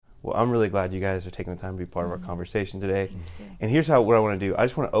Well, I'm really glad you guys are taking the time to be part of our conversation today. And here's what I want to do. I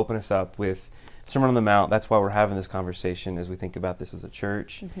just want to open us up with Sermon on the Mount. That's why we're having this conversation as we think about this as a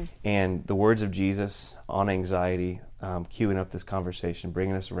church. And the words of Jesus on anxiety, queuing up this conversation,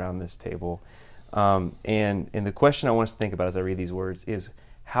 bringing us around this table. And the question I want us to think about as I read these words is,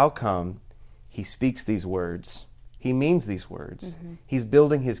 how come he speaks these words? He means these words. He's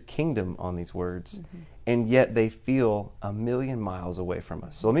building his kingdom on these words. And yet they feel a million miles away from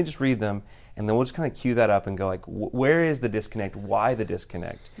us. So let me just read them, and then we'll just kind of cue that up and go like, where is the disconnect? Why the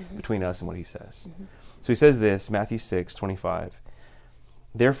disconnect between us and what he says? So he says this, Matthew 6:25.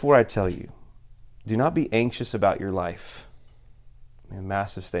 Therefore I tell you, do not be anxious about your life. A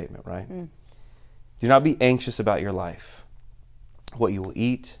massive statement, right? Do not be anxious about your life, what you will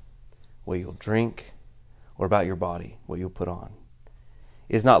eat, what you will drink, or about your body, what you'll put on.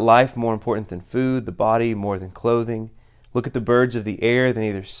 Is not life more important than food, the body more than clothing? Look at the birds of the air, they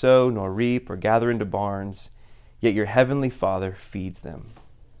neither sow nor reap or gather into barns, yet your heavenly Father feeds them.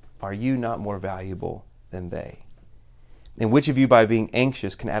 Are you not more valuable than they? And which of you by being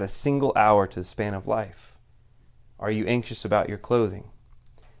anxious can add a single hour to the span of life? Are you anxious about your clothing?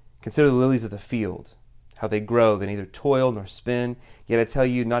 Consider the lilies of the field, how they grow, they neither toil nor spin, yet I tell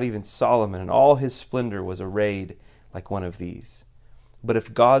you, not even Solomon in all his splendor was arrayed like one of these. But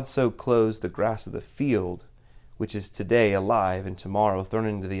if God so clothes the grass of the field, which is today alive and tomorrow thrown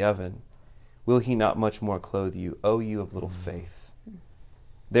into the oven, will he not much more clothe you, O you of little faith?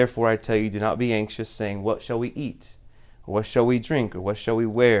 Therefore I tell you, do not be anxious, saying, what shall we eat? Or what shall we drink? Or what shall we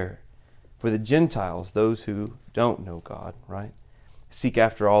wear? For the Gentiles, those who don't know God, right, seek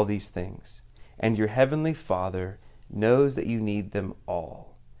after all these things. And your heavenly Father knows that you need them all.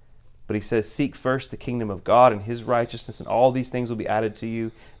 But he says, seek first the kingdom of God and his righteousness, and all these things will be added to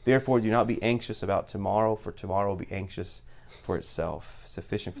you. Therefore, do not be anxious about tomorrow, for tomorrow will be anxious for itself.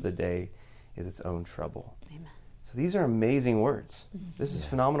 Sufficient for the day is its own trouble. Amen. So these are amazing words. This is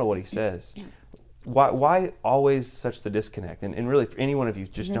phenomenal what he says. Why always such the disconnect? And really, for any one of you,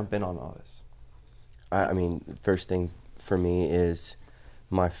 just jump in on all this. I mean, first thing for me is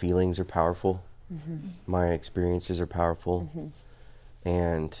my feelings are powerful. My experiences are powerful.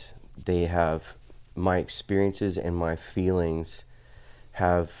 And they have, my experiences and my feelings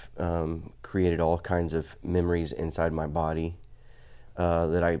have created all kinds of memories inside my body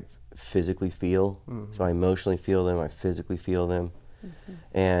that I physically feel. So I emotionally feel them, I physically feel them.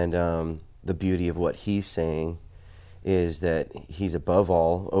 And the beauty of what he's saying is that he's above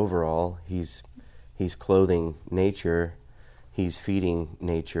all, overall, he's clothing nature, he's feeding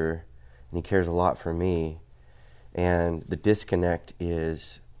nature, and he cares a lot for me. And the disconnect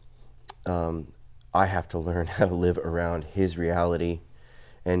is I have to learn how to live around his reality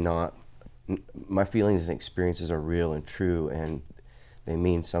and not, my feelings and experiences are real and true and they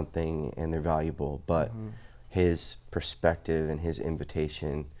mean something and they're valuable, but his perspective and his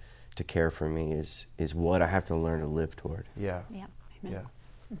invitation to care for me is what I have to learn to live toward. Yeah. Yeah. Amen.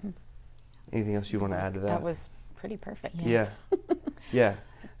 Yeah. Anything else you want to add to that? That was pretty perfect. Yeah. Yeah.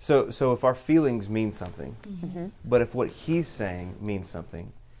 So if our feelings mean something, but if what he's saying means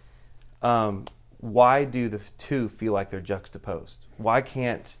something, why do the two feel like they're juxtaposed? Why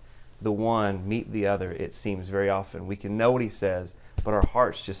can't the one meet the other? It seems very often we can know what he says, but our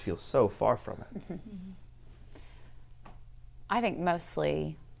hearts just feel so far from it. I think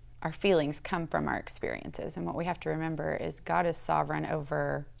mostly our feelings come from our experiences, and what we have to remember is God is sovereign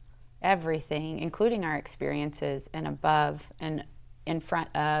over everything, including our experiences, and above and in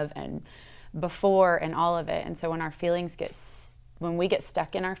front of and before and all of it. And so when our feelings when we get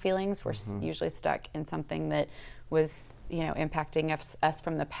stuck in our feelings, we're usually stuck in something that was, impacting us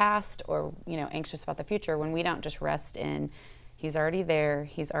from the past, or, anxious about the future. When we don't just rest in, he's already there,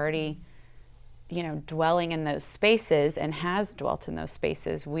 he's already, dwelling in those spaces and has dwelt in those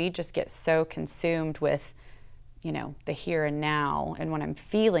spaces, we just get so consumed with, the here and now and what I'm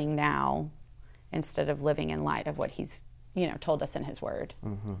feeling now, instead of living in light of what he's told us in his word.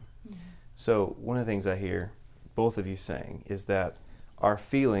 So one of the things I hear both of you saying is that our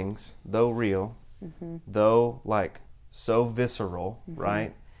feelings, though real, though like so visceral,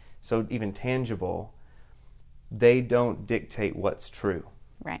 right, so even tangible, they don't dictate what's true.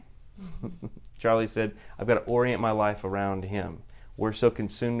 Right. Charlie said, I've got to orient my life around him. We're so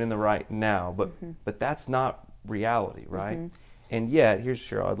consumed in the right now, but that's not reality, right? And yet, here's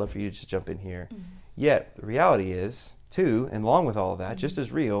Sheryl, I'd love for you to just jump in here. Yet, the reality is, too, and along with all of that, just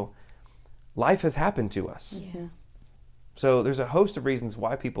as real, life has happened to us. So there's a host of reasons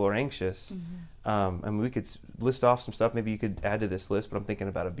why people are anxious. We could list off some stuff. Maybe you could add to this list, but I'm thinking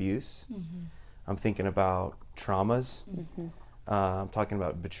about abuse. I'm thinking about traumas. I'm talking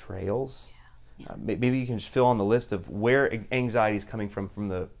about betrayals. Maybe you can just fill on the list of where anxiety is coming from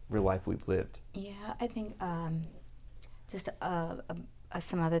the real life we've lived. Yeah, I think just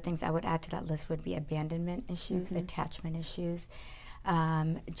some other things I would add to that list would be abandonment issues, attachment issues,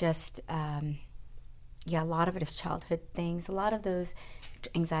 a lot of it is childhood things. A lot of those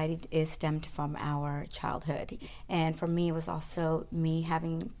anxiety is stemmed from our childhood. And for me, it was also me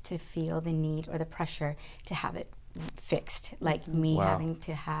having to feel the need or the pressure to have it fixed, like me having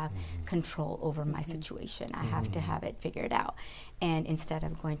to have control over my situation. I have to have it figured out. And instead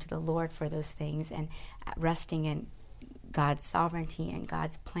of going to the Lord for those things and resting in God's sovereignty and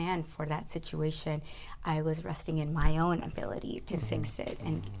God's plan for that situation, I was resting in my own ability to fix it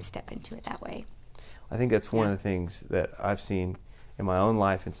and step into it that way. I think that's one of the things that I've seen in my own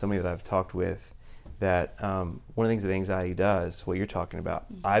life and somebody that I've talked with, that one of the things that anxiety does, what you're talking about,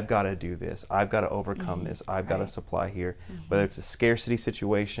 I've got to do this, I've got to overcome this, I've got to supply here, whether it's a scarcity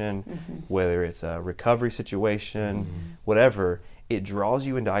situation, whether it's a recovery situation, whatever, it draws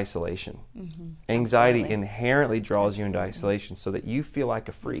you into isolation. Anxiety inherently draws you into isolation so that you feel like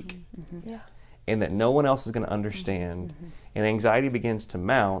a freak and that no one else is going to understand. And anxiety begins to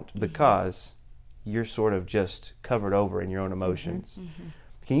mount because you're sort of just covered over in your own emotions.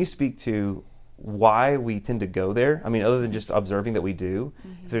 Can you speak to why we tend to go there? I mean, other than just observing that we do,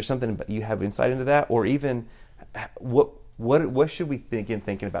 if there's something you have insight into that, or even what should we begin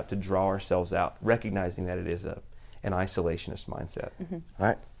thinking about to draw ourselves out, recognizing that it is an isolationist mindset?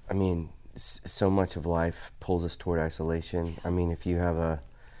 I mean, so much of life pulls us toward isolation. I mean,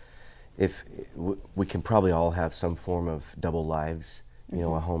 we can probably all have some form of double lives,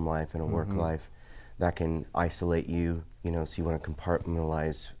 a home life and a work life that can isolate you, so you want to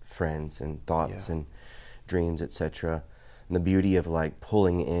compartmentalize friends and thoughts and dreams, etc. And the beauty of like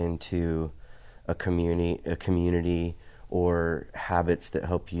pulling into a community or habits that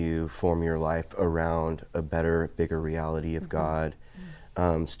help you form your life around a better, bigger reality of God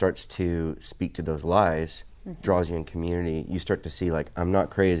starts to speak to those lies, draws you in community. You start to see like, I'm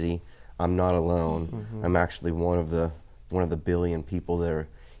not crazy, I'm not alone. I'm actually one of the billion people that are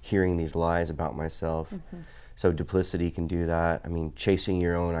hearing these lies about myself. So duplicity can do that. I mean, chasing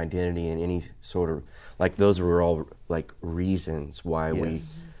your own identity in any sort of, like those were all like reasons why we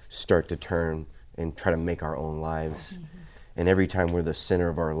start to turn and try to make our own lives. And every time we're the center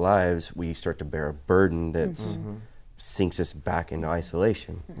of our lives, we start to bear a burden that sinks us back into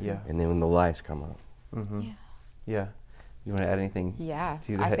isolation. And then when the lies come up. You want to add anything to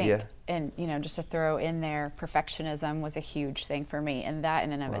that? I think, and just to throw in there, perfectionism was a huge thing for me, and that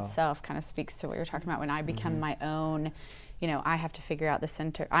in and of itself kind of speaks to what you're talking about. When I become my own, I have to figure out the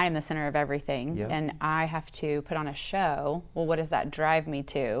center. I am the center of everything, and I have to put on a show. Well, what does that drive me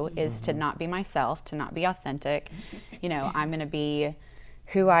to? Is to not be myself, to not be authentic. I'm going to be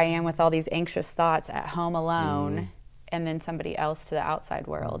who I am with all these anxious thoughts at home alone, and then somebody else to the outside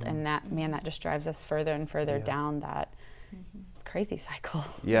world, and that just drives us further and further down that crazy cycle.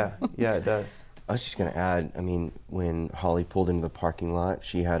 It does. I was just going to add, I mean, when Holly pulled into the parking lot,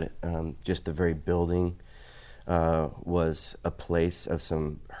 she had just the very building was a place of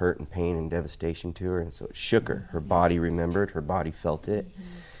some hurt and pain and devastation to her, and so it shook her. Her body remembered, her body felt it,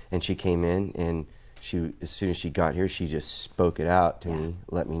 and she came in, and as soon as she got here, she just spoke it out to me,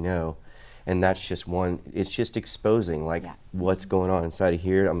 let me know. And that's just it's just exposing like what's going on inside of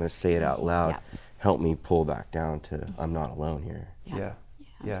here. I'm going to say it out loud. Help me pull back down to I'm not alone here.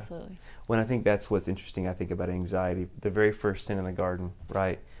 Absolutely. When I think that's what's interesting, I think about anxiety. The very first sin in the garden,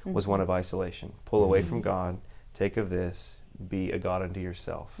 right, was one of isolation. Pull away from God, take of this, be a God unto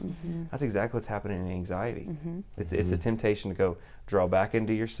yourself. That's exactly what's happening in anxiety. It's a temptation to go draw back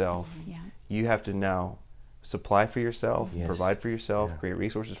into yourself. You have to now supply for yourself, provide for yourself, create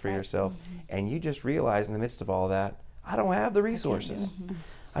resources for yourself, and you just realize in the midst of all that, I don't have the resources.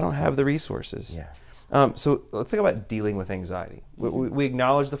 I don't have the resources. So let's think about dealing with anxiety. We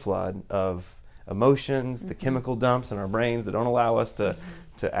acknowledge the flood of emotions, the chemical dumps in our brains that don't allow us to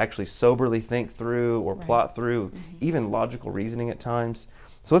actually soberly think through or plot through, even logical reasoning at times.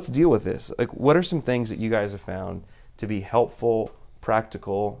 So let's deal with this. Like, what are some things that you guys have found to be helpful,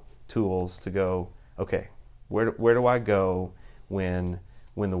 practical tools to go, okay, where do I go when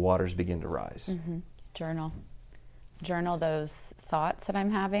the waters begin to rise? Journal those thoughts that I'm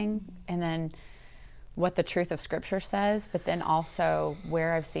having, and then what the truth of Scripture says, but then also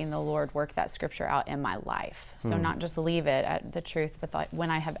where I've seen the Lord work that Scripture out in my life. So not just leave it at the truth, but like when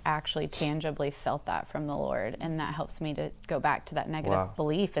I have actually tangibly felt that from the Lord, and that helps me to go back to that negative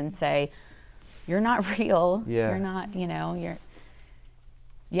belief and say, you're not real. You're not,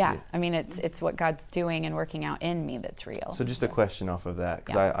 Yeah. I mean, it's what God's doing and working out in me that's real. So just a question off of that,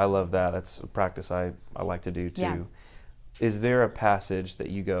 because I love that. That's a practice I like to do too. Yeah. Is there a passage that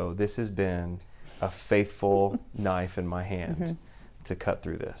you go, this has been a faithful knife in my hand to cut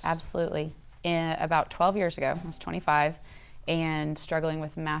through this? Absolutely. About 12 years ago, I was 25 and struggling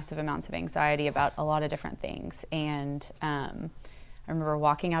with massive amounts of anxiety about a lot of different things. And I remember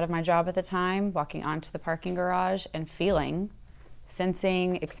walking out of my job at the time, walking onto the parking garage and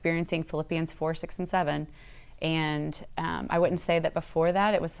sensing, experiencing Philippians 4, 6, and 7. And I wouldn't say that before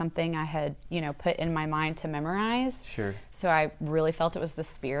that it was something I had, put in my mind to memorize. Sure. So I really felt it was the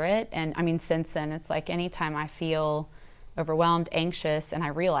Spirit. And I mean, since then, it's like anytime I feel overwhelmed, anxious, and I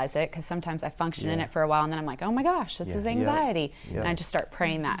realize it, because sometimes I function in it for a while and then I'm like, oh my gosh, this is anxiety. And I just start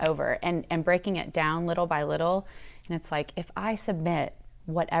praying that over and breaking it down little by little. And it's like, if I submit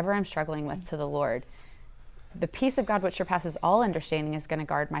whatever I'm struggling with to the Lord, the peace of God which surpasses all understanding is going to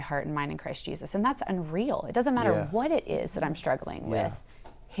guard my heart and mind in Christ Jesus. And that's unreal. It doesn't matter what it is that I'm struggling with.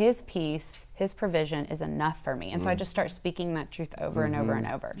 His peace, his provision is enough for me. And so I just start speaking that truth over and over and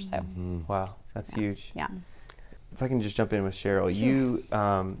over. So wow, that's huge. Yeah. If I can just jump in with Sheryl,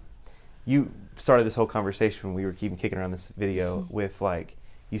 you started this whole conversation when we were kicking around this video with, like,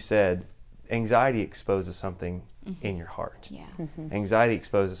 you said, anxiety exposes something in your heart. Yeah. Anxiety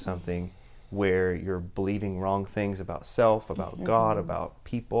exposes something where you're believing wrong things about self, about God, about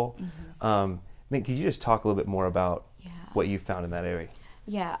people. Could you just talk a little bit more about what you found in that area?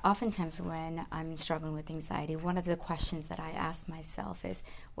 Yeah, oftentimes when I'm struggling with anxiety, one of the questions that I ask myself is,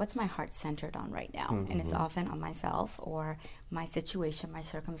 what's my heart centered on right now? And it's often on myself or my situation, my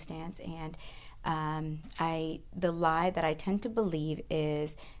circumstance. And the lie that I tend to believe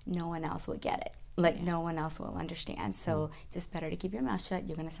is no one else will get it. Like no one else will understand. So just better to keep your mouth shut.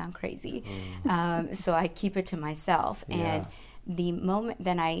 You're going to sound crazy. So I keep it to myself. And the moment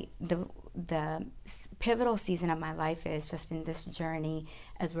then the pivotal season of my life is just in this journey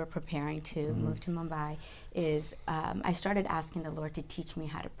as we're preparing to move to Mumbai is I started asking the Lord to teach me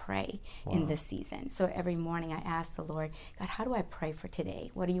how to pray in this season. So every morning I ask the Lord, God, how do I pray for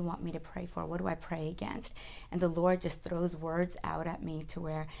today? What do you want me to pray for? What do I pray against? And the Lord just throws words out at me to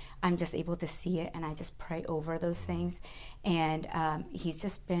where I'm just able to see it and I just pray over those things. And he's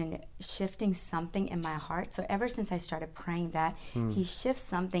just been shifting something in my heart. So ever since I started praying that, he shifts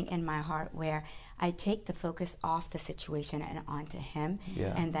something in my heart where I take the focus off the situation and onto him,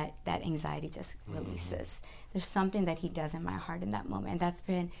 and that anxiety just releases. There's something that he does in my heart in that moment, and that's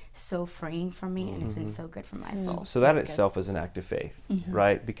been so freeing for me, and it's been so good for my soul. So that itself is an act of faith,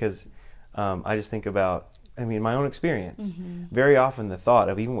 right? Because I just think about, my own experience. Very often the thought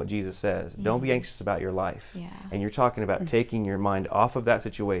of even what Jesus says, don't be anxious about your life. And you're talking about taking your mind off of that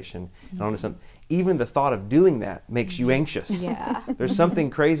situation and onto something. Even the thought of doing that makes you anxious. There's something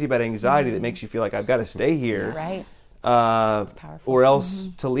crazy about anxiety that makes you feel like I've got to stay here. Right. Or else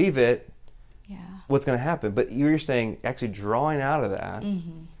to leave it, what's going to happen? But you're saying actually drawing out of that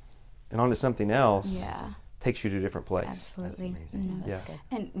and onto something else takes you to a different place. Absolutely. That's amazing. That's good.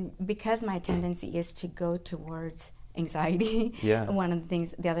 And because my tendency is to go towards anxiety,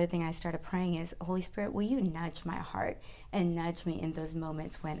 the other thing I started praying is, Holy Spirit, will you nudge my heart and nudge me in those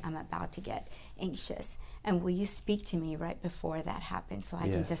moments when I'm about to get anxious? And will you speak to me right before that happens so I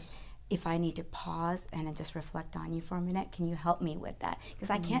can just, if I need to pause and just reflect on you for a minute, can you help me with that? Because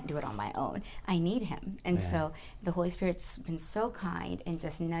I can't do it on my own. I need him. And so the Holy Spirit's been so kind and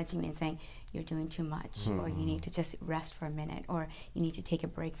just nudging me and saying, you're doing too much, or you need to just rest for a minute, or you need to take a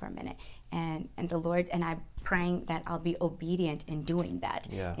break for a minute. And the Lord, and I'm praying that I'll be obedient in doing that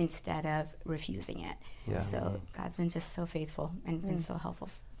instead of refusing it. So God's been just so faithful and been so helpful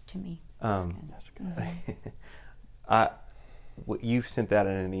to me. That's good. You sent that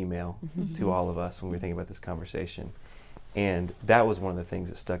in an email to all of us when we were thinking about this conversation. And that was one of the things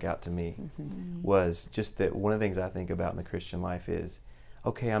that stuck out to me, was just that one of the things I think about in the Christian life is,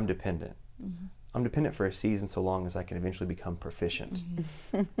 okay, I'm dependent. I'm dependent for a season so long as I can eventually become proficient,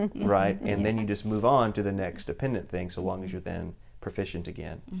 right? And then you just move on to the next dependent thing so long as you're then proficient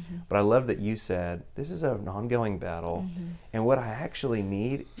again. But I love that you said, this is an ongoing battle, and what I actually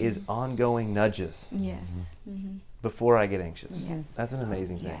need is ongoing nudges before I get anxious. That's an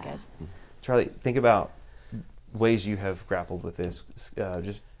amazing thing. Charlie, think about ways you have grappled with this,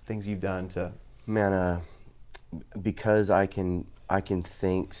 just things you've done to... Because I can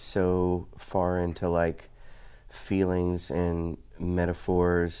think so far into like feelings and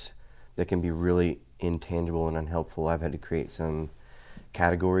metaphors that can be really intangible and unhelpful. I've had to create some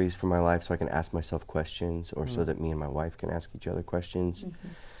categories for my life so I can ask myself questions, or so that me and my wife can ask each other questions.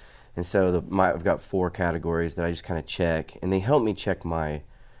 And so I've got 4 categories that I just kind of check, and they help me check my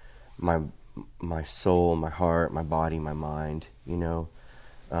my soul, my heart, my body, my mind, you know.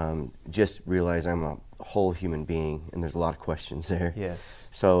 Just realize I'm a whole human being, and there's a lot of questions there. Yes.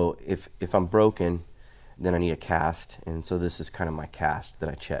 So if I'm broken, then I need a cast, and so this is kind of my cast that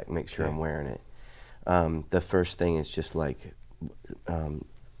I check, make sure I'm wearing it. The first thing is just like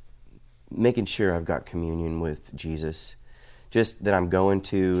making sure I've got communion with Jesus, just that I'm going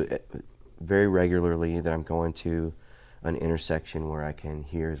to very regularly, that I'm going to an intersection where I can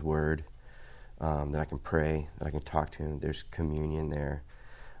hear his word, that I can pray, that I can talk to him. There's communion there.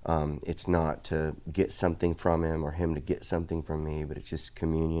 It's not to get something from him or him to get something from me, but it's just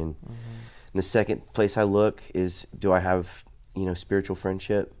communion. And the second place I look is, do I have, spiritual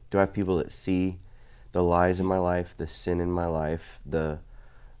friendship? Do I have people that see the lies in my life, the sin in my life, the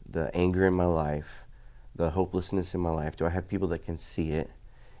anger in my life, the hopelessness in my life? Do I have people that can see it?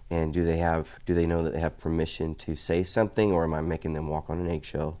 And do they know that they have permission to say something, or am I making them walk on an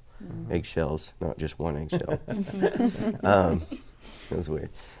eggshell? Eggshells, not just one eggshell. That was weird.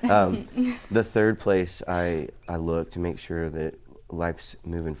 The third place I look to make sure that life's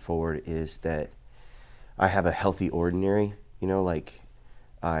moving forward is that I have a healthy ordinary.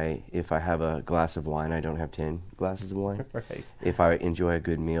 If I have a glass of wine, I don't have 10 glasses of wine. Right. If I enjoy a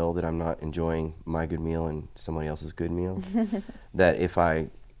good meal, that I'm not enjoying my good meal and somebody else's good meal. That if I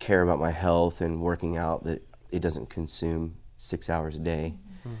care about my health and working out, that it doesn't consume 6 hours a day.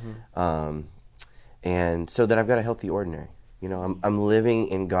 And so that I've got a healthy ordinary. I'm living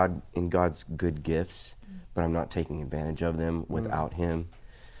in God's good gifts, but I'm not taking advantage of them without him.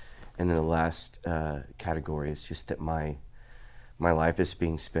 And then the last category is just that my life is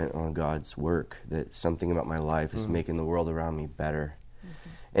being spent on God's work, that something about my life is making the world around me better.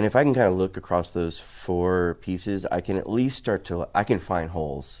 And if I can kind of look across those 4 pieces, I can at least I can find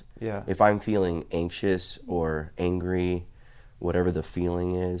holes. Yeah. If I'm feeling anxious or angry, whatever the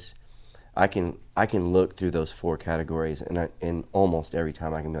feeling is, I can look through those 4 categories, and almost every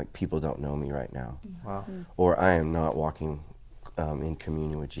time I can be like, people don't know me right now. Wow. Or I am not walking in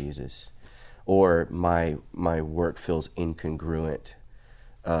communion with Jesus. Or my work feels incongruent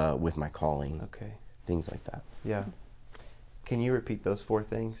with my calling. Okay. Things like that. Yeah. Can you repeat those 4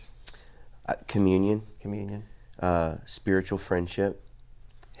 things? Communion. Communion. Spiritual friendship,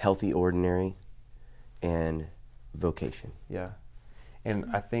 healthy ordinary, and vocation. Yeah. And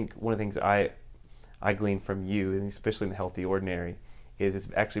I think one of the things I glean from you, and especially in the healthy ordinary, is it's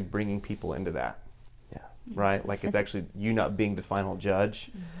actually bringing people into that. Yeah. Right? Like it's actually you not being the final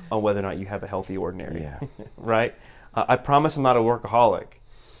judge on whether or not you have a healthy ordinary. Yeah. Right? I promise I'm not a workaholic,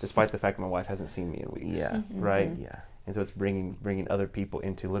 despite the fact that my wife hasn't seen me in weeks. Yeah. Right? Yeah. And so it's bringing other people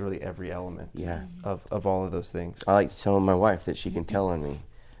into literally every element of all of those things. I like to tell my wife that she can tell on me,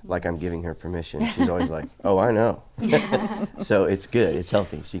 like I'm giving her permission. She's always like, oh, I know. So it's good. It's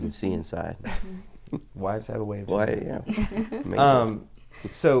healthy. She can see inside. Wives have a way of Well, doing yeah.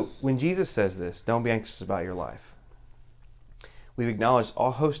 it. So when Jesus says this, don't be anxious about your life, we've acknowledged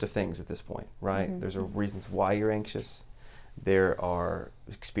all host of things at this point, right? There's reasons why you're anxious. There are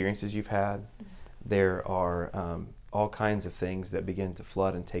experiences you've had. There are all kinds of things that begin to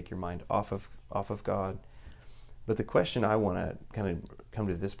flood and take your mind off of God. But the question I want to kind of come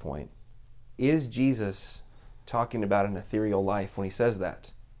to this point, is Jesus talking about an ethereal life when he says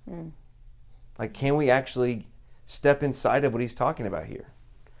that? Like, can we actually step inside of what he's talking about here?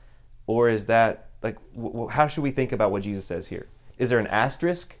 Or is that, like, how should we think about what Jesus says here? Is there an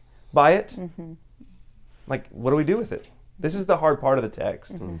asterisk by it? Like, what do we do with it? This is the hard part of the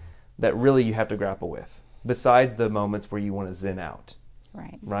text that really you have to grapple with, besides the moments where you want to zen out.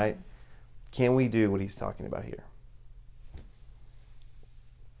 Right. Right? Can we do what he's talking about here?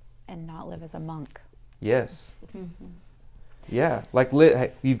 And not live as a monk. Yes. Yeah. Like,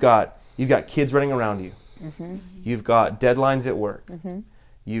 hey, you've got kids running around you. You've got deadlines at work.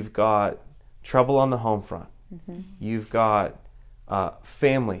 You've got trouble on the home front. You've got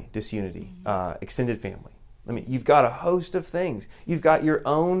family disunity, extended family. I mean, you've got a host of things. You've got your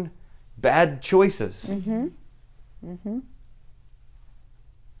own bad choices.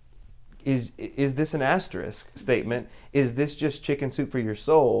 Is this an asterisk statement? Is this just chicken soup for your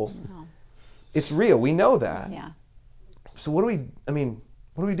soul? No. It's real. We know that. Yeah. So what do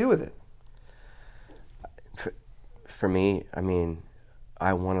we do with it? For me,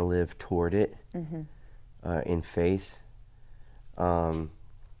 I want to live toward it in faith.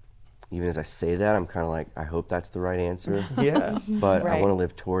 Even as I say that, I'm kind of like, I hope that's the right answer. Yeah. But Right. I want to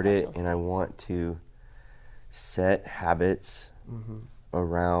live toward it, and I want to set habits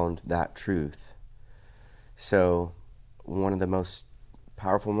around that truth. So one of the most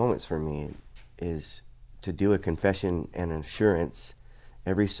powerful moments for me is to do a confession and assurance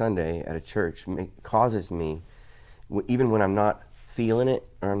every Sunday at a church causes me, even when I'm not feeling it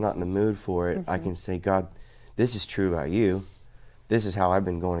or I'm not in the mood for it, I can say, God, this is true about you. This is how I've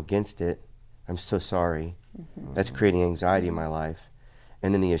been going against it. I'm so sorry. That's creating anxiety in my life.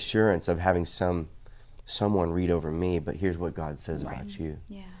 And then the assurance of having someone read over me, but here's what God says about you.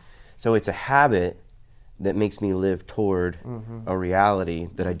 Yeah. So it's a habit that makes me live toward a reality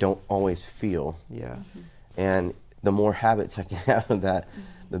that I don't always feel. Yeah. And the more habits I can have of that,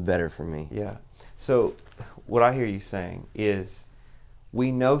 the better for me. Yeah. So what I hear you saying is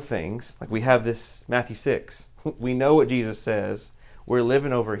we know things, like we have this Matthew 6. We know what Jesus says. We're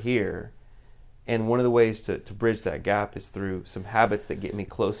living over here. And one of the ways to bridge that gap is through some habits that get me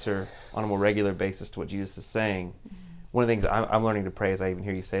closer on a more regular basis to what Jesus is saying. One of the things I'm learning to pray as I even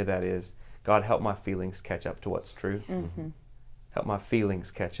hear you say that is, God, help my feelings catch up to what's true. Help my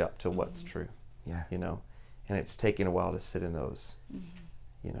feelings catch up to what's true. Yeah. You know, and it's taken a while to sit in those,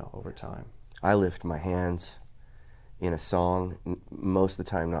 you know, over time. I lift my hands in a song most of the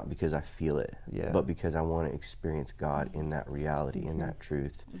time, not because I feel it, but because I want to experience God in that reality, in that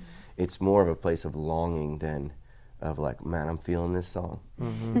truth. It's more of a place of longing than of like, man, I'm feeling this song.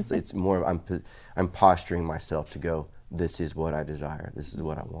 It's more of I'm posturing myself to go, this is what I desire. This is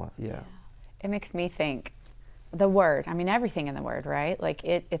what I want. Yeah. It makes me think the word, I mean, everything in the word, right? Like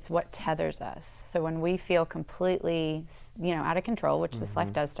it's what tethers us. So when we feel completely, you know, out of control, which this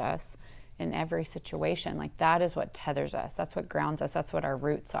life does to us in every situation, like that is what tethers us. That's what grounds us. That's what our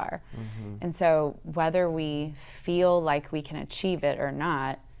roots are. And so whether we feel like we can achieve it or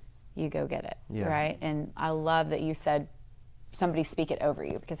not, you go get it, right? And I love that you said somebody speak it over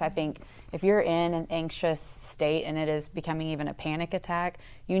you, because I think if you're in an anxious state and it is becoming even a panic attack,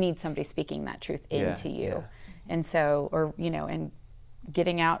 you need somebody speaking that truth into you. And so, or, you know, and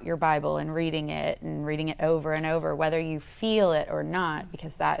getting out your Bible and reading it over and over, whether you feel it or not,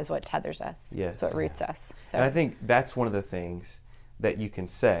 because that is what tethers us. Yes. It's what roots us. So. And I think that's one of the things that you can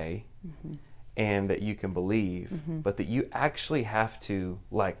say and that you can believe, but that you actually have to,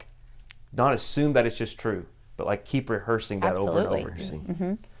 like, not assume that it's just true, but like keep rehearsing that over and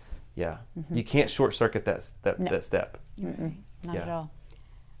over. Yeah. You can't short circuit that step. Not at all.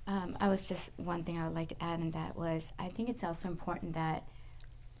 I was just, one thing I would like to add in that was, I think it's also important that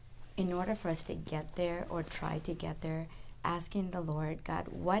in order for us to get there or try to get there, asking the Lord, God,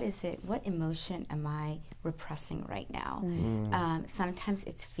 what is it, what emotion am I repressing right now? Sometimes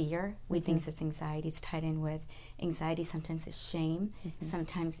it's fear. We think it's anxiety. It's tied in with anxiety. Sometimes it's shame.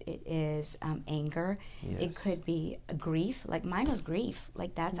 Sometimes it is anger. It could be a grief. Like mine was grief.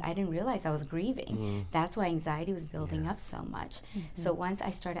 Like I didn't realize I was grieving. That's why anxiety was building up so much. So once I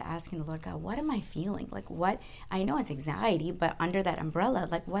started asking the Lord, God, what am I feeling? Like what, I know it's anxiety, but under that umbrella,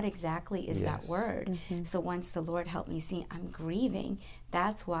 like what exactly is that word? So once the Lord helped me see I'm grieving,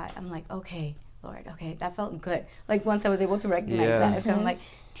 that's why I'm like, okay, Lord, okay, that felt good. Like once I was able to recognize that, I'm like,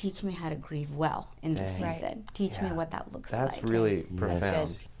 teach me how to grieve well in this season. Teach me what that looks like. That's really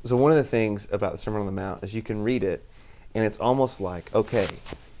profound. So one of the things about the Sermon on the Mount is you can read it, and it's almost like, okay,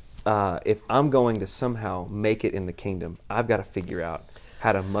 if I'm going to somehow make it in the kingdom, I've got to figure out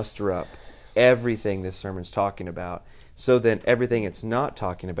how to muster up everything this sermon's talking about, so then everything it's not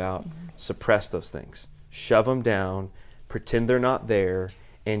talking about, suppress those things. Shove them down, pretend they're not there,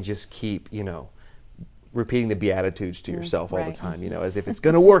 and just keep, you know, repeating the Beatitudes to yourself all the time, you know, as if it's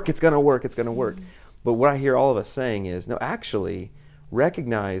going to work, it's going to work, it's going to work. But what I hear all of us saying is, no, actually,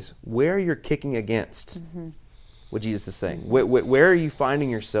 recognize where you're kicking against what Jesus is saying. Where are you finding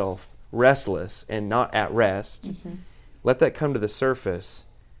yourself restless and not at rest? Let that come to the surface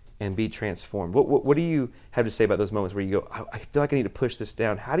and be transformed. What do you have to say about those moments where you go, I feel like I need to push this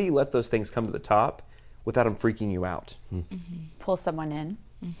down? How do you let those things come to the top without them freaking you out? Pull someone in,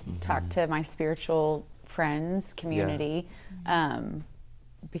 talk to my spiritual friends, community,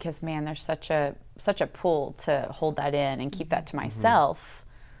 because man, there's such a pull to hold that in and keep that to myself,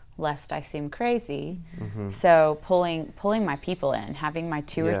 lest I seem crazy. So pulling my people in, having my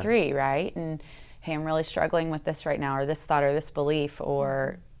two or three, right? And hey, I'm really struggling with this right now, or this thought, or this belief,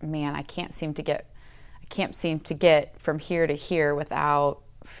 or man, I can't seem to get from here to here without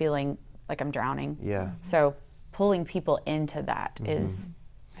feeling like I'm drowning. So pulling people into that is,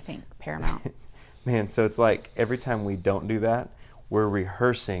 I think, paramount. Man, so it's like every time we don't do that, we're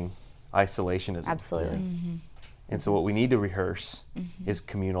rehearsing isolationism. Absolutely. And so what we need to rehearse is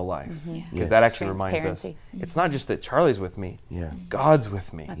communal life. Because that actually reminds us, it's not just that Charlie's with me, God's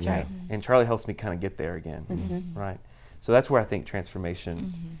with me. That's right. And Charlie helps me kind of get there again, right? So that's where I think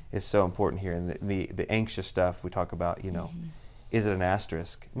transformation is so important here. And the anxious stuff we talk about, you know, is it an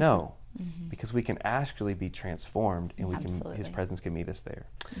asterisk? No. because we can actually be transformed, and His Absolutely. presence can meet us there.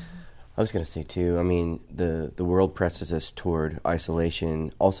 I was going to say too, I mean, the world presses us toward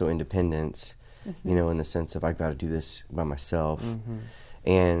isolation, also independence, you know, in the sense of I've got to do this by myself.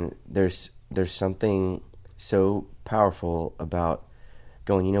 And there's something so powerful about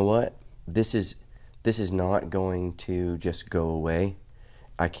going, you know what, this is not going to just go away.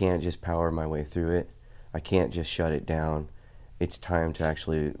 I can't just power my way through it. I can't just shut it down. It's time to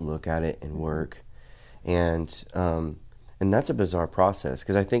actually look at it and work. And that's a bizarre process,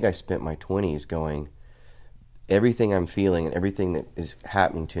 because I think I spent my 20s going, everything I'm feeling and everything that is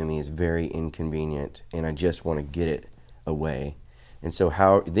happening to me is very inconvenient, and I just want to get it away. And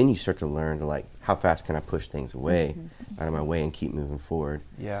so then you start to learn to, like, how fast can I push things away out of my way and keep moving forward.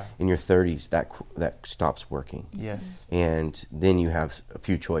 Yeah. In your 30s, that stops working. Yes. And then you have a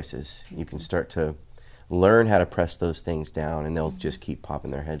few choices. You can start to learn how to press those things down, and they'll just keep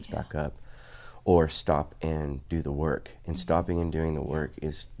popping their heads back up. Or stop and do the work. And stopping and doing the work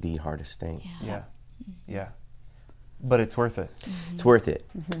is the hardest thing. Yeah. Yeah. But it's worth it. It's worth it.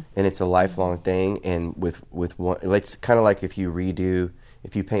 And it's a lifelong thing. And with one, it's kind of like if you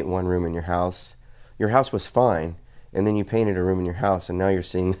paint one room in your house was fine, and then you painted a room in your house, and now you're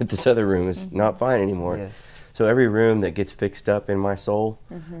seeing that this other room is not fine anymore. Yes. So every room that gets fixed up in my soul,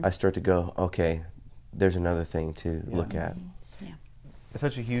 I start to go, okay, there's another thing to look at. It's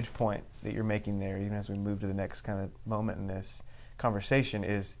such a huge point that you're making there, even as we move to the next kind of moment in this conversation,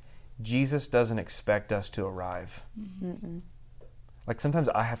 is Jesus doesn't expect us to arrive. Like, sometimes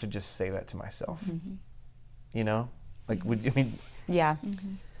I have to just say that to myself. You know? Like, Yeah.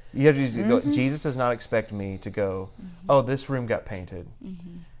 you have to just go, Jesus does not expect me to go, oh, this room got painted.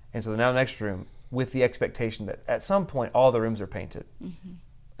 And so now the next room, with the expectation that at some point all the rooms are painted.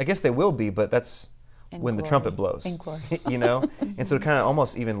 I guess they will be, but that's when the trumpet blows, you know? And so to kind of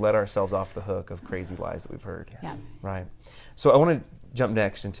almost even let ourselves off the hook of crazy lies that we've heard. Yeah. Right. So I want to jump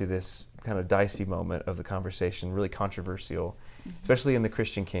next into this kind of dicey moment of the conversation, really controversial, especially in the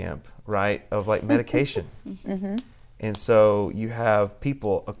Christian camp, right, of like medication. And so you have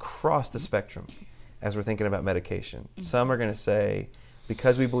people across the spectrum as we're thinking about medication. Some are going to say,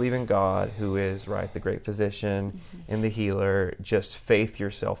 because we believe in God, who is, right, the great physician and the healer, just faith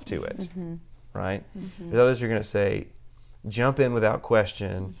yourself to it. Right? There's others who are going to say, jump in without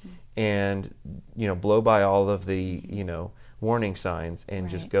question and, you know, blow by all of the, you know, warning signs and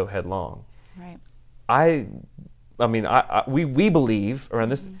just go headlong. Right. We believe around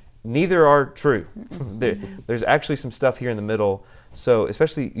this, neither are true. There's actually some stuff here in the middle. So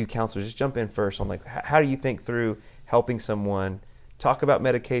especially you counselors, just jump in first on, like, how do you think through helping someone talk about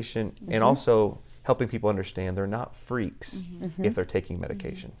medication and also helping people understand they're not freaks if they're taking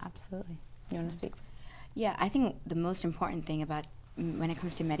medication? Absolutely. You want to speak? Yeah, I think the most important thing about when it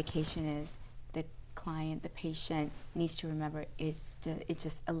comes to medication is the client, the patient needs to remember it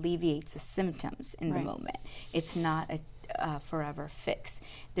just alleviates the symptoms in the moment. It's not a forever fix.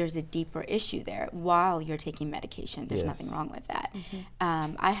 There's a deeper issue there while you're taking medication. There's nothing wrong with that.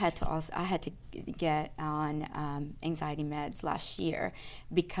 I had to get on anxiety meds last year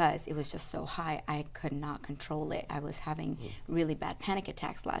because it was just so high. I could not control it. I was having really bad panic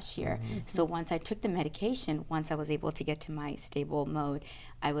attacks last year. So once I took the medication, once I was able to get to my stable mode,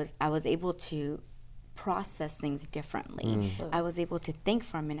 I was able to process things differently. I was able to think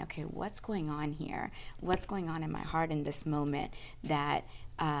for a minute, okay, what's going on here? What's going on in my heart in this moment that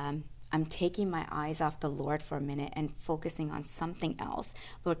I'm taking my eyes off the Lord for a minute and focusing on something else.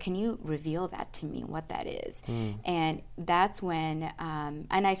 Lord, can you reveal that to me, what that is? And that's when,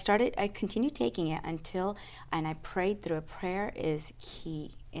 and I continued taking it and I prayed through it. Prayer is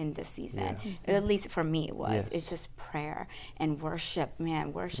key in this season. At least for me it was. It's just prayer and worship.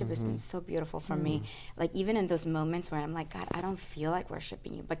 Man, worship has been so beautiful for me. Like, even in those moments where I'm like, God, I don't feel like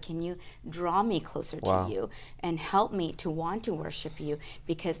worshiping you, but can you draw me closer to you and help me to want to worship you,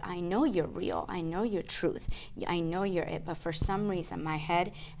 because I know you're real. I know your truth. I know you're it, but for some reason my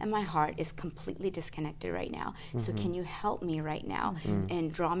head and my heart is completely disconnected right now. So can you help me right now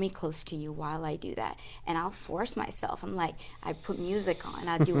and draw me close to you while I do that? And I'll force myself. I'm like, I put music on,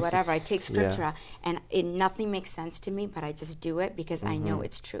 I do whatever, I take scripture, and nothing makes sense to me, but I just do it because I know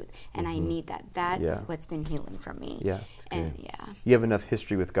it's truth, and I need that. That's what's been healing for me. And you have enough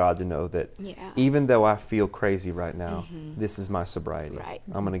history with God to know that even though I feel crazy right now, this is my sobriety.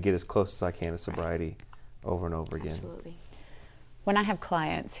 I'm going to get as close as I can to sobriety over and over again. Absolutely. When I have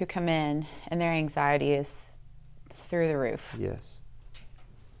clients who come in and their anxiety is through the roof,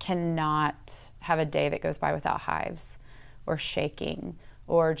 cannot have a day that goes by without hives or shaking,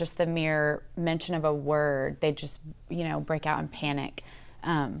 or just the mere mention of a word, they just, break out in panic.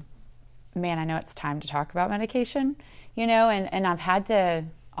 man, I know it's time to talk about medication, you know, and I've had to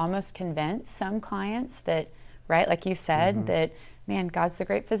almost convince some clients that, right, like you said, that, man, God's the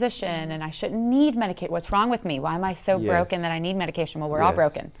great physician and I shouldn't need medication. What's wrong with me? Why am I so broken that I need medication? Well, we're all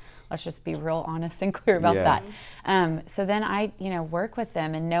broken. Let's just be real honest and clear about that. So then I, you know, work with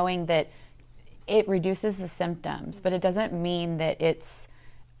them and knowing that it reduces the symptoms, but it doesn't mean that it's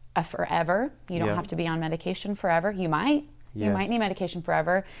a forever. You don't have to be on medication forever. You might. You might need medication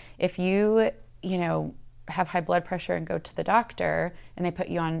forever. If you know, have high blood pressure and go to the doctor and they put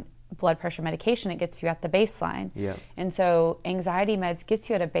you on blood pressure medication, it gets you at the baseline. And so anxiety meds gets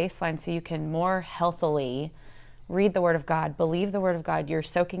you at a baseline so you can more healthily read the Word of God, believe the Word of God. You're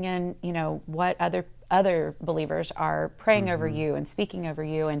soaking in, you know, what other believers are praying over you and speaking over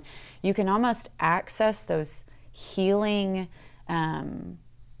you, and you can almost access those healing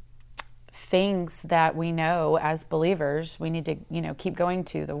things that we know as believers we need to, you know, keep going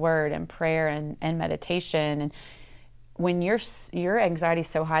to the Word and prayer and meditation. And when your anxiety is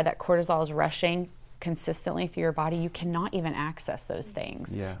so high that cortisol is rushing consistently through your body, you cannot even access those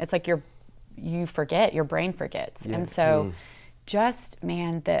things. It's like you forget, your brain forgets. And so just,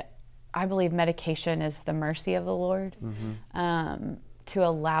 man, that I believe medication is the mercy of the Lord, to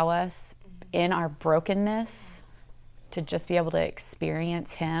allow us in our brokenness to just be able to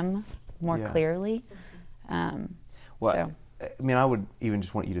experience Him more clearly. Well, I mean, I would even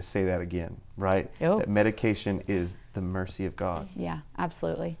just want you to say that again, right? That medication is the mercy of God. Yeah,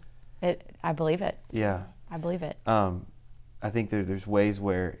 absolutely. I believe it. Yeah. I believe it. I think there's ways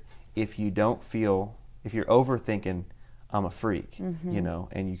where if you're overthinking, I'm a freak, you know,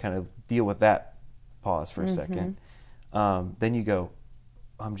 and you kind of deal with that pause for a second, then you go,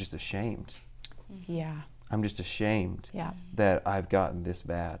 I'm just ashamed. I'm just ashamed that I've gotten this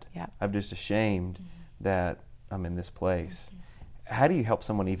bad. I'm just ashamed that I'm in this place. How do you help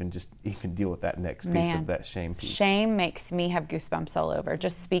someone even deal with that next piece of that shame piece? Shame makes me have goosebumps all over,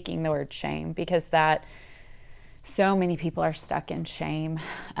 just speaking the word shame, because that so many people are stuck in shame.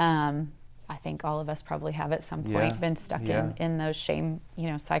 I think all of us probably have at some point been stuck in those shame, you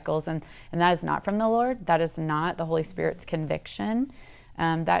know, cycles, and that is not from the Lord. That is not the Holy Spirit's conviction.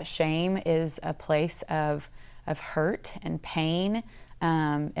 That shame is a place of hurt and pain,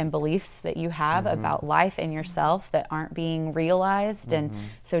 and beliefs that you have about life and yourself that aren't being realized. And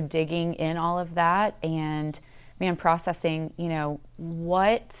so digging in all of that and, man, processing, you know,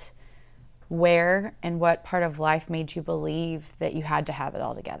 where and what part of life made you believe that you had to have it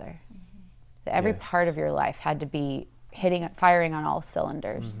all together. That every part of your life had to be firing on all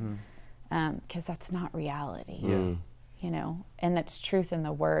cylinders, because that's not reality. You know, and that's truth in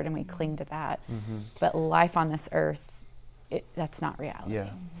the Word, and we cling to that. But life on this earth, that's not reality.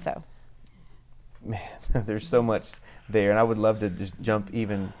 So, man, there's so much there, and I would love to just jump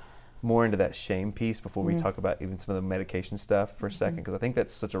even more into that shame piece before we talk about even some of the medication stuff for a second, because I think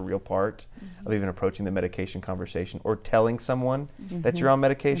that's such a real part of even approaching the medication conversation or telling someone that you're on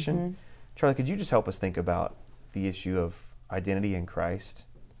medication. Charlie, could you just help us think about the issue of identity in Christ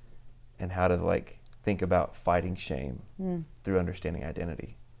and how to think about fighting shame through understanding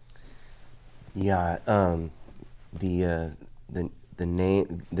identity? Yeah, the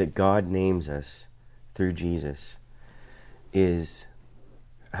name that God names us through Jesus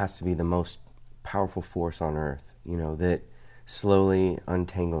has to be the most powerful force on earth, you know, that slowly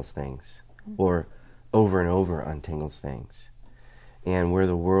untangles things or over and over untangles things. And where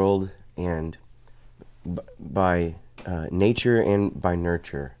the world, and by nature and by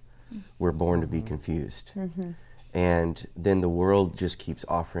nurture, we're born to be confused. And then the world just keeps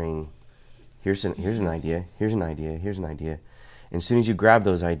offering, here's an idea, here's an idea, here's an idea. And as soon as you grab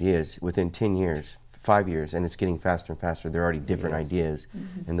those ideas, within 10 years, 5 years, and it's getting faster and faster, there are already different ideas,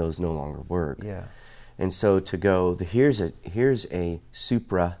 and those no longer work. And so to go, here's a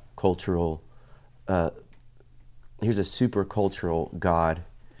super cultural God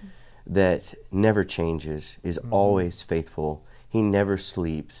that never changes, is always faithful. He never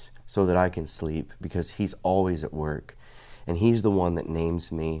sleeps so that I can sleep, because He's always at work. And He's the one that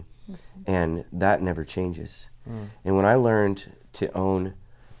names me, and that never changes. And when I learned to own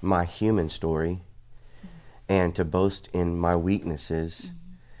my human story and to boast in my weaknesses,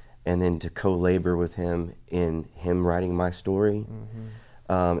 and then to co-labor with Him in Him writing my story,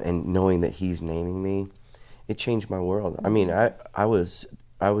 and knowing that He's naming me, it changed my world. I mean, I was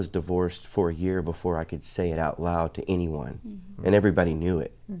divorced for a year before I could say it out loud to anyone, and everybody knew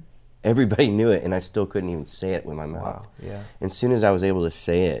it. Everybody knew it, and I still couldn't even say it with my mouth. And as soon as I was able to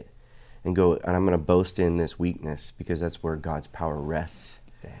say it and go, and I'm going to boast in this weakness, because that's where God's power rests.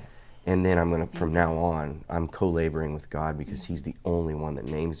 And then I'm going to, from now on, I'm co-laboring with God, because He's the only one that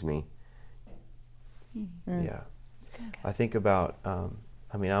names me. Yeah. I think about,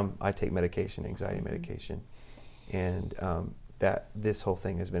 I take medication, anxiety medication, and that this whole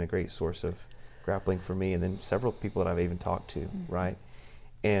thing has been a great source of grappling for me, and then several people that I've even talked to, right?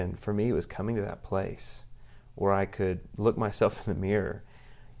 And for me, it was coming to that place where I could look myself in the mirror.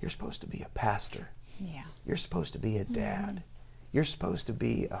 You're supposed to be a pastor. Yeah. You're supposed to be a dad. You're supposed to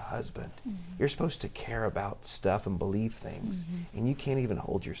be a husband. You're supposed to care about stuff and believe things, and you can't even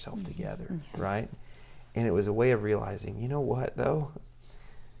hold yourself together, right? And it was a way of realizing, you know what, though?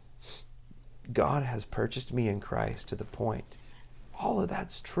 God has purchased me in Christ to the point, all of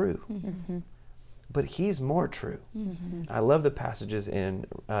that's true. But he's more true. I love the passages in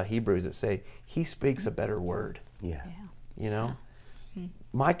Hebrews that say he speaks a better word. Yeah. You know,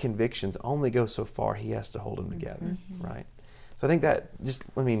 my convictions only go so far. He has to hold them together, right? So I think that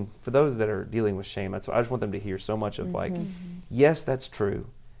for those that are dealing with shame, that's what I just want them to hear so much of, like, yes, that's true.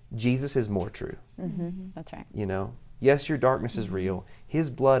 Jesus is more true. That's right. You know, yes, your darkness is real. His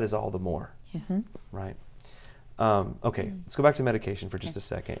blood is all the more, right? Okay, let's go back to medication for just a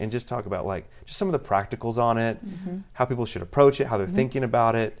second and just talk about, like, just some of the practicals on it, how people should approach it, how they're thinking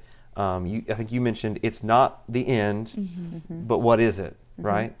about it. I think you mentioned it's not the end, but what is it,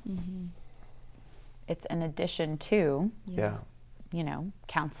 right? It's an addition to,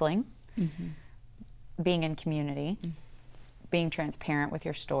 counseling, being in community, being transparent with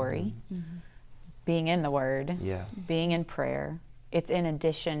your story, being in the Word, being in prayer. It's in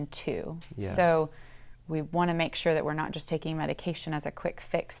addition to. So we want to make sure that we're not just taking medication as a quick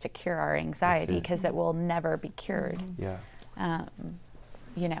fix to cure our anxiety, because that will never be cured.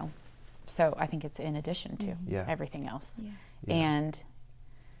 So I think it's in addition to everything else. And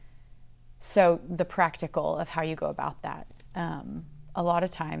so the practical of how you go about that. A lot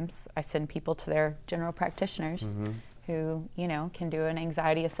of times I send people to their general practitioners who, can do an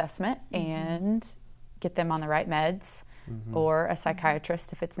anxiety assessment and get them on the right meds, or a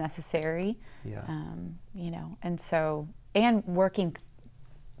psychiatrist if it's necessary. And working,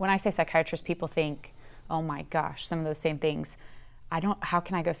 when I say psychiatrist, people think, oh my gosh, some of those same things. How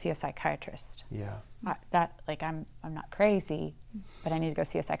can I go see a psychiatrist? I'm not crazy, but I need to go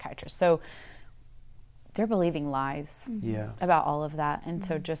see a psychiatrist. So they're believing lies about all of that. And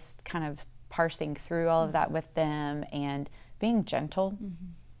so just kind of parsing through all of that with them and being gentle.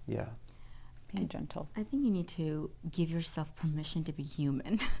 Being gentle. I think you need to give yourself permission to be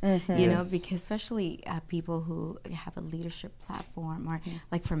human, because especially people who have a leadership platform, or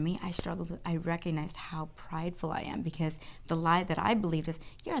like for me, I recognized how prideful I am, because the lie that I believed is,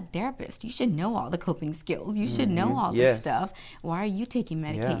 you're a therapist, you should know all the coping skills, you should know all this stuff. Why are you taking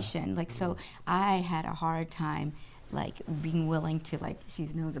medication? So I had a hard time being willing to, she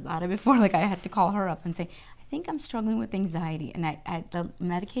knows about it before, I had to call her up and say, I think I'm struggling with anxiety, and the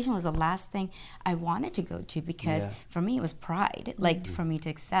medication was the last thing I wanted to go to, because for me it was pride, for me to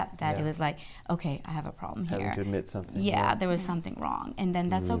accept that it was okay, I have a problem here. Having to admit something. There was something wrong, and then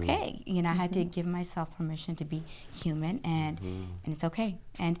that's okay. I had to give myself permission to be human, and it's okay.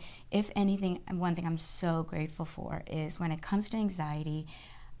 And if anything, one thing I'm so grateful for is when it comes to anxiety,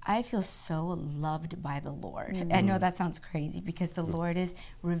 I feel so loved by the Lord. I know that sounds crazy, because the Lord is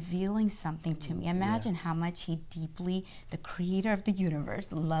revealing something to me. Imagine how much He deeply, the creator of the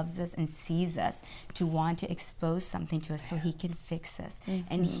universe, loves us and sees us to want to expose something to us so He can fix us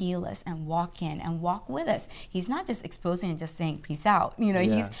and heal us and walk in and walk with us. He's not just exposing and just saying, peace out.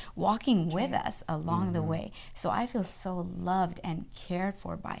 He's walking with us along the way. So I feel so loved and cared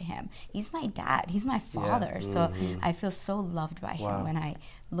for by Him. He's my dad. He's my father. So I feel so loved by Him when I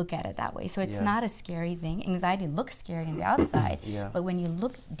look at it that way. So it's not a scary thing. Anxiety looks scary on the outside, but when you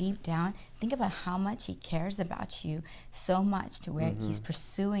look deep down, think about how much He cares about you so much to where He's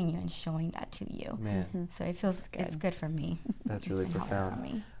pursuing you and showing that to you. So it feels it's good for me. That's really profound. For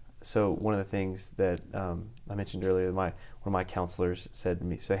me. So one of the things that I mentioned earlier, one of my counselors said to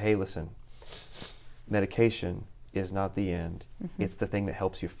me, hey, listen, medication is not the end. It's the thing that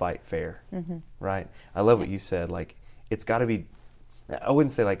helps you fight fair, right? I love what you said. It's got to be, I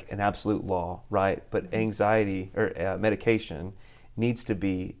wouldn't say an absolute law, right? But anxiety or medication needs to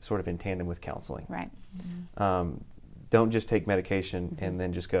be sort of in tandem with counseling. Right. Don't just take medication and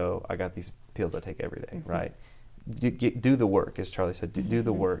then just go, I got these pills I take every day, right? Do the work, as Charlie said, do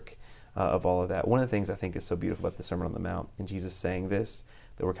the work of all of that. One of the things I think is so beautiful about the Sermon on the Mount, and Jesus saying this,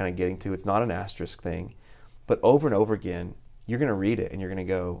 that we're kind of getting to, it's not an asterisk thing, but over and over again, you're going to read it and you're going to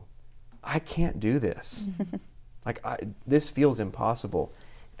go, I can't do this. This feels impossible.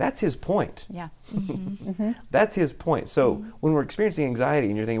 That's His point. That's His point. So when we're experiencing anxiety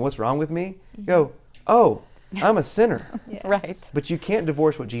and you're thinking, what's wrong with me? Go, oh, I'm a sinner. Right. But you can't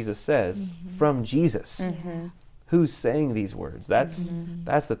divorce what Jesus says from Jesus. Who's saying these words? That's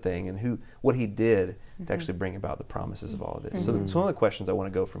the thing, and what he did to actually bring about the promises of all of this. So one of the questions I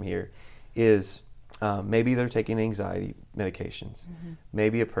want to go from here is, maybe they're taking anxiety medications.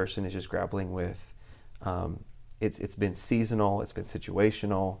 Maybe a person is just grappling with, it's been seasonal, it's been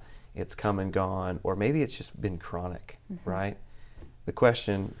situational, it's come and gone, or maybe it's just been chronic, right? The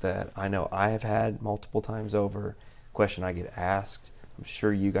question that I know I have had multiple times over, question I get asked, I'm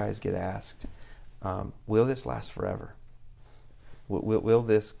sure you guys get asked, will this last forever? Will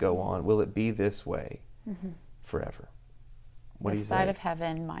this go on? Will it be this way forever? What do you say? The side of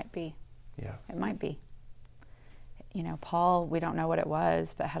heaven might be. Yeah. It might be. You know, Paul, we don't know what it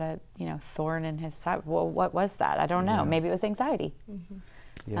was, but had a, thorn in his side. Well, what was that? I don't know. Yeah. Maybe it was anxiety.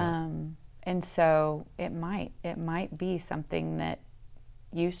 Yeah. And so it might be something that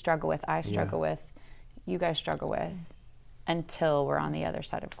you struggle with, I struggle with, you guys struggle with, until we're on the other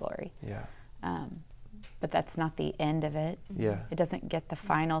side of glory. Yeah. But that's not the end of it. Yeah. It doesn't get the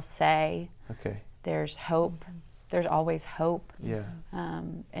final say. Okay. There's hope. There's always hope. Yeah.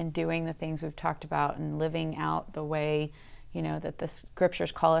 And doing the things we've talked about and living out the way, that the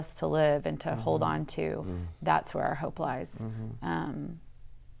scriptures call us to live and to hold on to. That's where our hope lies.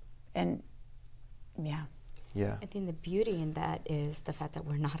 And yeah. Yeah. I think the beauty in that is the fact that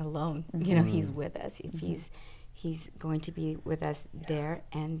we're not alone. He's with us. If he's going to be with us there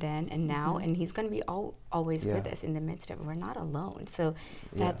and then and now, and he's going to be always with us in the midst of it. We're not alone. So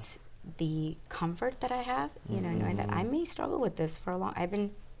that's the comfort that I have, knowing that I may struggle with this for a long. I've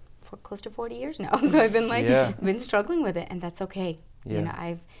been for close to 40 years now, so I've been been struggling with it, and that's okay.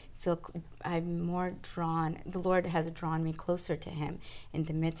 I'm more drawn. The Lord has drawn me closer to Him in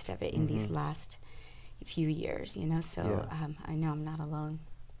the midst of it in these last few years. So I know I'm not alone.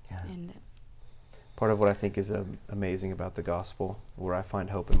 Yeah. And part of what I think is amazing about the gospel, where I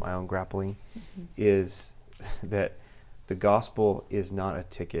find hope in my own grappling, is that the gospel is not a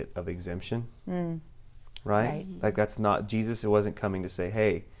ticket of exemption, right? Like that's not, Jesus wasn't coming to say,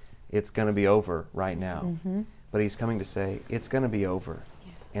 hey, it's going to be over right now. But he's coming to say, it's going to be over.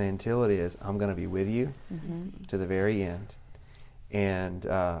 And until it is, I'm going to be with you to the very end. And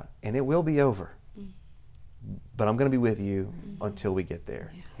it will be over. But I'm going to be with you until we get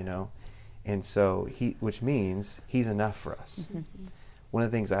there, And so, which means he's enough for us. One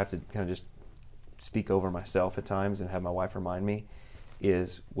of the things I have to kind of just speak over myself at times and have my wife remind me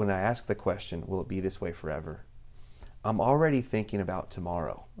is when I ask the question, will it be this way forever? I'm already thinking about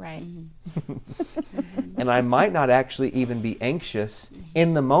tomorrow. Right. And I might not actually even be anxious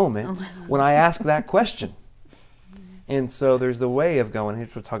in the moment when I ask that question. And so there's the way of going,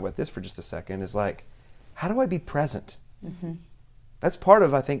 we'll talk about this for just a second, is like, how do I be present? That's part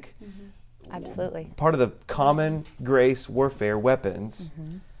of, I think, absolutely, part of the common grace warfare weapons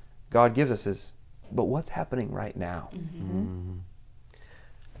God gives us is, but what's happening right now?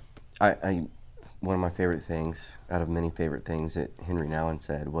 One of my favorite things, out of many favorite things that Henry Nouwen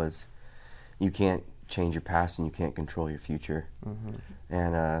said was, you can't change your past and you can't control your future.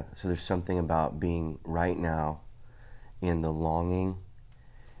 And so there's something about being right now in the longing.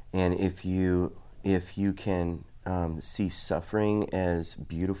 And if you can see suffering as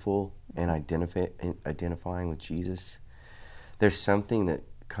beautiful and identifying with Jesus, there's something that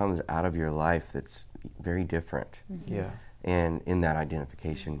comes out of your life that's very different. And in that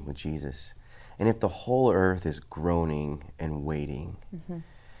identification with Jesus. And if the whole earth is groaning and waiting,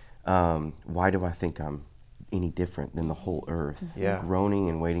 why do I think I'm any different than the whole earth? Groaning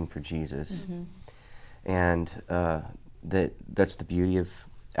and waiting for Jesus. And that's the beauty of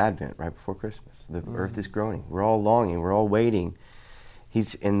Advent, right before Christmas. The earth is groaning. We're all longing. We're all waiting.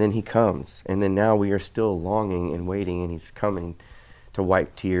 And then he comes. And then now we are still longing and waiting, and he's coming to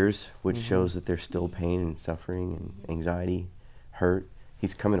wipe tears, which shows that there's still pain and suffering and anxiety, hurt.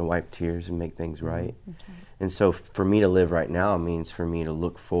 He's coming to wipe tears and make things right. And so for me to live right now means for me to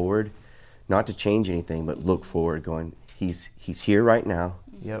look forward, not to change anything, but look forward, going, he's here right now,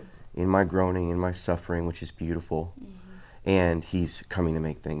 in my groaning, in my suffering, which is beautiful, and he's coming to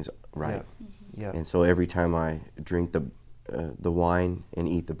make things right. And so every time I drink the wine and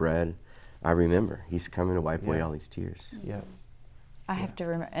eat the bread, I remember he's coming to wipe away all these tears. I have to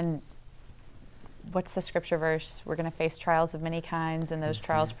remember, and what's the scripture verse? We're going to face trials of many kinds, and those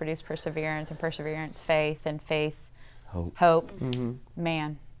trials produce perseverance, and perseverance, faith, and faith, hope.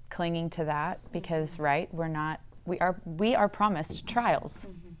 Man, clinging to that, because we are promised trials.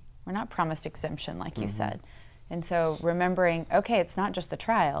 We're not promised exemption, like you said. And so remembering, okay, it's not just the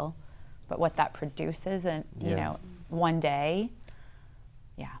trial, but what that produces, and you know, one day.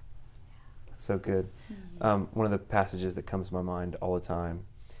 So good. One of the passages that comes to my mind all the time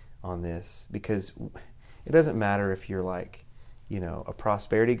on this, because it doesn't matter if you're like, a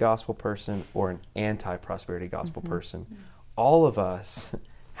prosperity gospel person or an anti-prosperity gospel person. All of us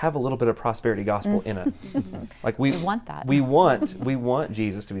have a little bit of prosperity gospel in it. Like we want that. We want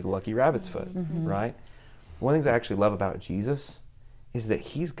Jesus to be the lucky rabbit's foot, right? One of the things I actually love about Jesus is that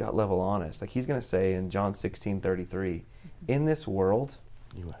he's gut level honest. Like he's going to say in John 16:33, in this world,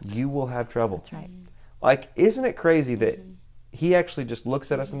 you will have trouble. That's right. Like, isn't it crazy that he actually just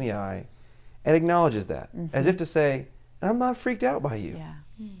looks at us in the eye and acknowledges that, as if to say, I'm not freaked out by you. Yeah.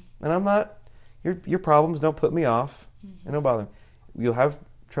 And I'm not, your problems don't put me off and don't bother me. You'll have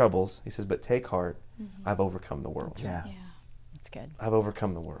troubles, he says, but take heart, I've overcome the world. Yeah. That's good. I've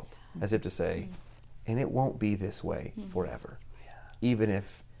overcome the world, as if to say, and it won't be this way forever, even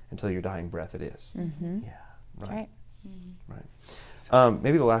if until your dying breath it is. Yeah. Right. Right. Right.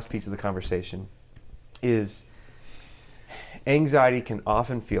 Maybe the last piece of the conversation is anxiety can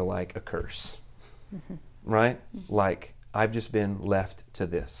often feel like a curse, right? Like I've just been left to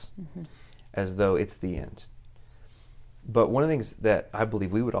this, as though it's the end. But one of the things that I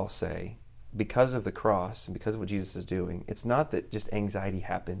believe we would all say, because of the cross and because of what Jesus is doing, it's not that just anxiety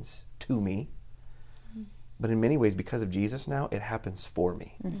happens to me, but in many ways, because of Jesus now, it happens for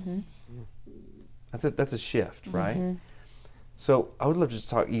me. That's a shift, right? So I would love to just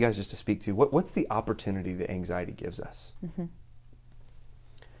talk, you guys just to speak to, what's the opportunity that anxiety gives us?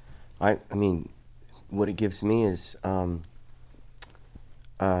 I mean, what it gives me is I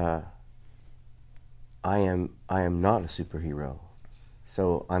am not a superhero,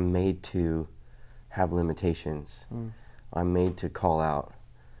 so I'm made to have limitations. I'm made to call out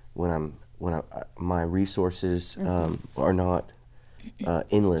when my resources are not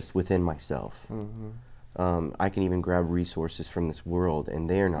endless within myself. I can even grab resources from this world, and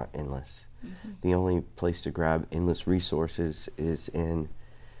they are not endless. The only place to grab endless resources is in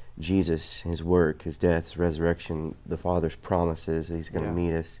Jesus, his work, his death, his resurrection, the Father's promises that he's going to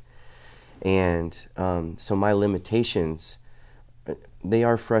meet us. And so my limitations, they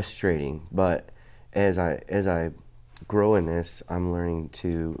are frustrating, but as I grow in this, I'm learning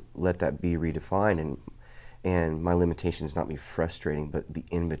to let that be redefined, and my limitations not be frustrating, but the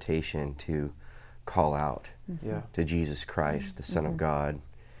invitation to call out to Jesus Christ, the Son of God,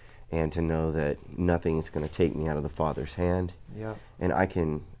 and to know that nothing is going to take me out of the Father's hand. And I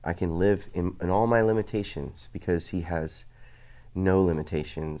can live in all my limitations, because he has no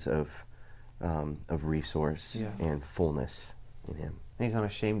limitations of resource and fullness in him. And he's not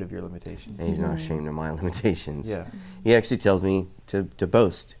ashamed of your limitations. And he's not ashamed of my limitations. He actually tells me to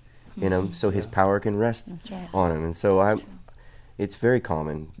boast in him, so his power can rest on him. And so it's very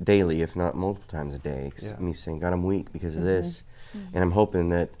common, daily, if not multiple times a day, me saying, God, I'm weak because of this. And I'm hoping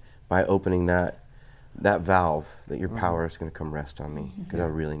that by opening that valve, that your power is going to come rest on me, because I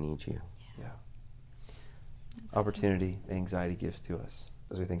really need you. Opportunity anxiety gives to us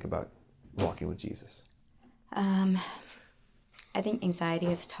as we think about walking with Jesus. I think anxiety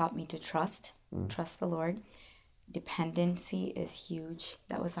has taught me to trust the Lord. Dependency is huge.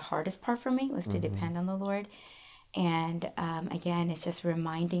 That was the hardest part for me, was to depend on the Lord. And again, it's just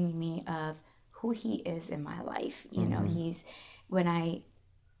reminding me of who he is in my life. You know,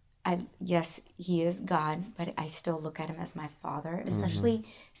 yes, he is God, but I still look at him as my father, especially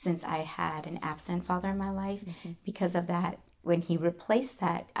since I had an absent father in my life. Because of that, when he replaced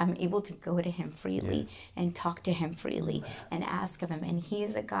that, I'm able to go to him freely and talk to him freely and ask of him. And he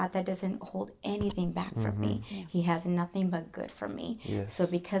is a God that doesn't hold anything back from me. He has nothing but good for me. So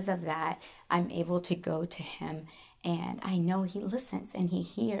because of that, I'm able to go to him, and I know he listens and he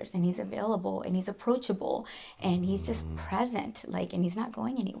hears and he's available and he's approachable and he's just present, and he's not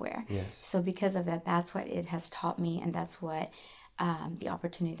going anywhere. So because of that, that's what it has taught me, and that's what the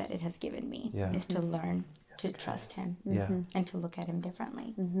opportunity that it has given me is to learn to trust him and to look at him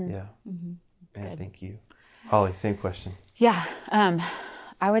differently. Man, thank you. Holly, same question.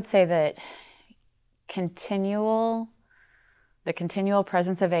 I would say that the continual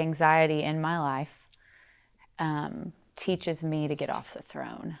presence of anxiety in my life teaches me to get off the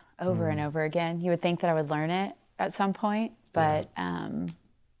throne over and over again. You would think that I would learn it at some point, but I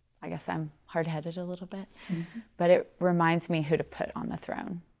guess I'm hard-headed a little bit. But it reminds me who to put on the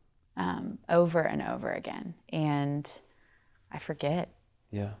throne over and over again. And I forget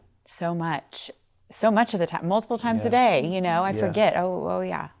so much of the time, multiple times a day, I forget,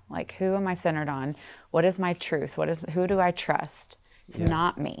 like, who am I centered on? What is my truth? Who do I trust? It's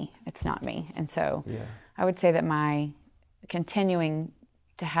not me. And so I would say that my continuing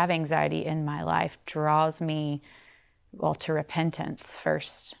to have anxiety in my life draws me, to repentance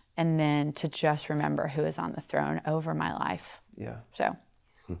first, and then to just remember who is on the throne over my life. Yeah. So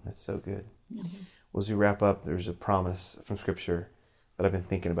that's so good. Well, as we wrap up, there's a promise from Scripture that I've been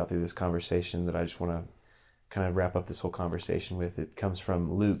thinking about through this conversation that I just want to kind of wrap up this whole conversation with. It comes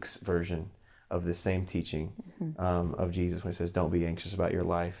from Luke's version of the same teaching of Jesus when he says, don't be anxious about your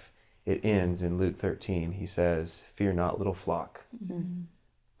life. It ends in Luke 13. He says, fear not, little flock.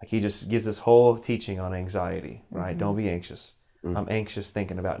 Like he just gives this whole teaching on anxiety, right? Don't be anxious. I'm anxious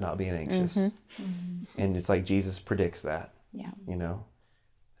thinking about not being anxious. And it's like Jesus predicts that, you know,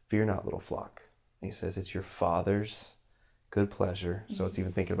 fear not, little flock. And he says, it's your Father's good pleasure. So it's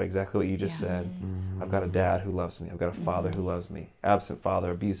even thinking about exactly what you just said. I've got a dad who loves me. I've got a father who loves me. Absent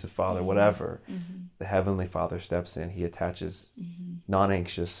father, abusive father, whatever. The Heavenly Father steps in. He attaches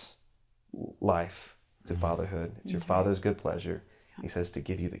non-anxious life to fatherhood. It's your Father's good pleasure. He says to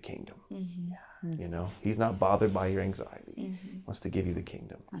give you the kingdom. You know, he's not bothered by your anxiety. He wants to give you the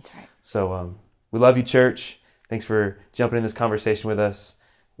kingdom. that's right. So we love you, church. Thanks for jumping in this conversation with us.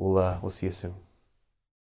 We'll see you soon.